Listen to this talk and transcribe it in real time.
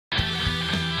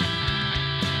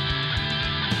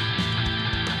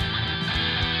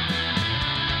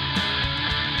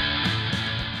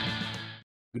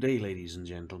Good day, ladies and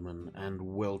gentlemen, and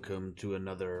welcome to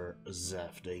another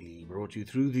ZaffDaily, brought to you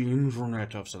through the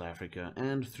internet of South Africa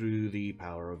and through the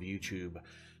power of YouTube.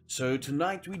 So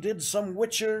tonight we did some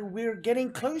Witcher. We're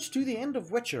getting close to the end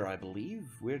of Witcher, I believe.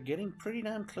 We're getting pretty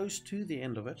damn close to the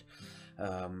end of it.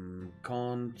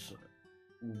 Can't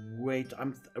wait.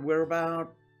 We're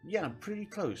about, pretty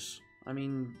close. I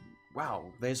mean, wow,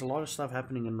 there's a lot of stuff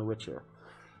happening in The Witcher.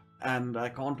 And I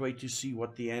can't wait to see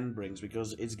what the end brings,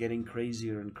 because it's getting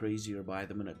crazier and crazier by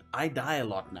the minute. I die a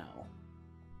lot now.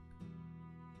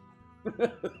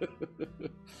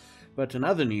 But in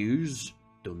other news...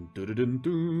 Dun, dun, dun,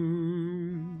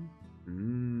 dun,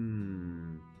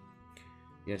 dun.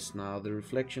 Yes, now the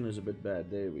reflection is a bit bad.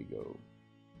 There we go.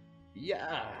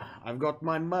 Yeah, I've got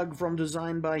my mug from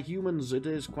Designed by Humans. It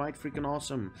is quite freaking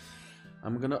awesome.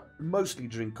 I'm gonna mostly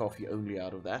drink coffee only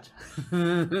out of that.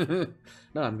 No,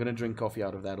 I'm gonna drink coffee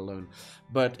out of that alone.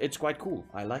 But it's quite cool.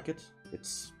 I like it.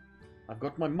 I've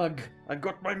got my mug. I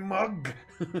got my mug.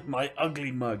 My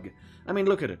ugly mug. I mean,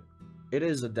 look at it. It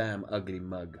is a damn ugly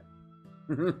mug.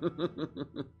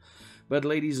 But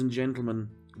ladies and gentlemen,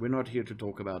 we're not here to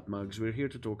talk about mugs. We're here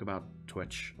to talk about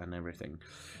Twitch and everything.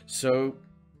 So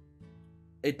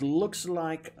it looks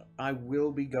like I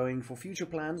will be going, for future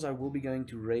plans, I will be going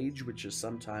to Rage, which is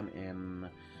sometime in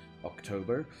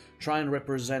October. Try and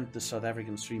represent the South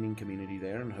African streaming community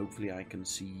there, and hopefully I can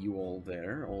see you all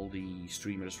there, all the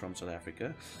streamers from South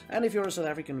Africa. And if you're a South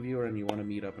African viewer and you want to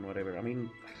meet up and whatever, I mean,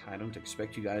 I don't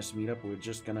expect you guys to meet up. We're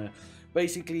just gonna,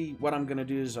 basically what I'm gonna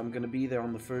do is I'm gonna be there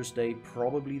on the first day,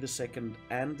 probably the second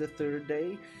and the third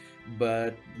day.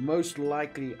 But most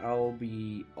likely I'll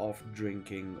be off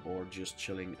drinking or just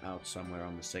chilling out somewhere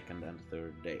on the second and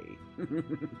third day.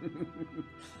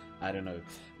 I don't know.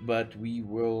 But we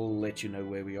will let you know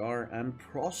where we are, and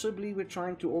possibly we're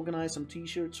trying to organize some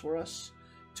t-shirts for us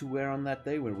to wear on that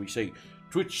day, where we say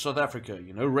Twitch South Africa,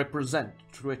 you know, represent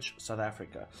Twitch South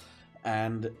Africa.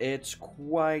 And it's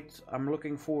quite, I'm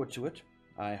looking forward to it.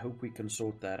 I hope we can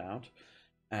sort that out.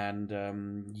 And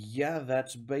yeah,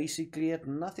 that's basically it.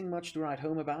 Nothing much to write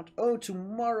home about. Oh,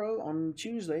 tomorrow on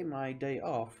Tuesday, my day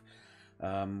off,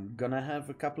 gonna have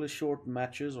a couple of short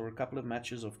matches, or a couple of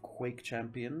matches of Quake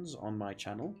Champions on my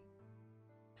channel,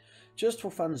 just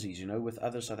for funsies, you know, with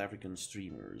other South African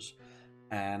streamers.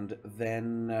 And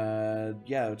then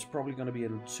yeah, it's probably gonna be a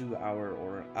 2 hour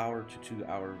or hour to 2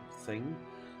 hour thing.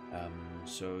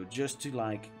 So just to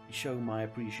like show my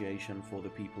appreciation for the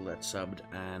people that subbed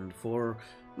and for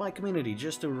my community,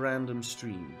 just a random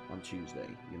stream on Tuesday,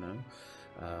 you know.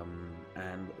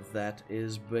 And that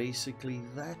is basically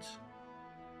that,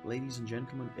 ladies and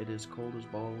gentlemen. It is cold as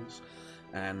balls,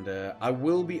 and I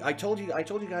told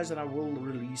you guys that I will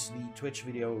release the Twitch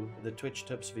video, the Twitch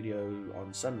tips video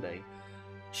on Sunday.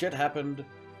 Shit happened.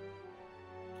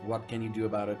 What can you do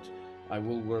about it? I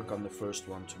will work on the first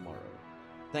one tomorrow.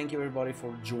 Thank you everybody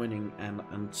for joining, and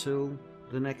until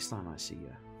the next time I see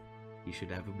you, you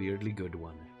should have a beardly good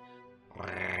one.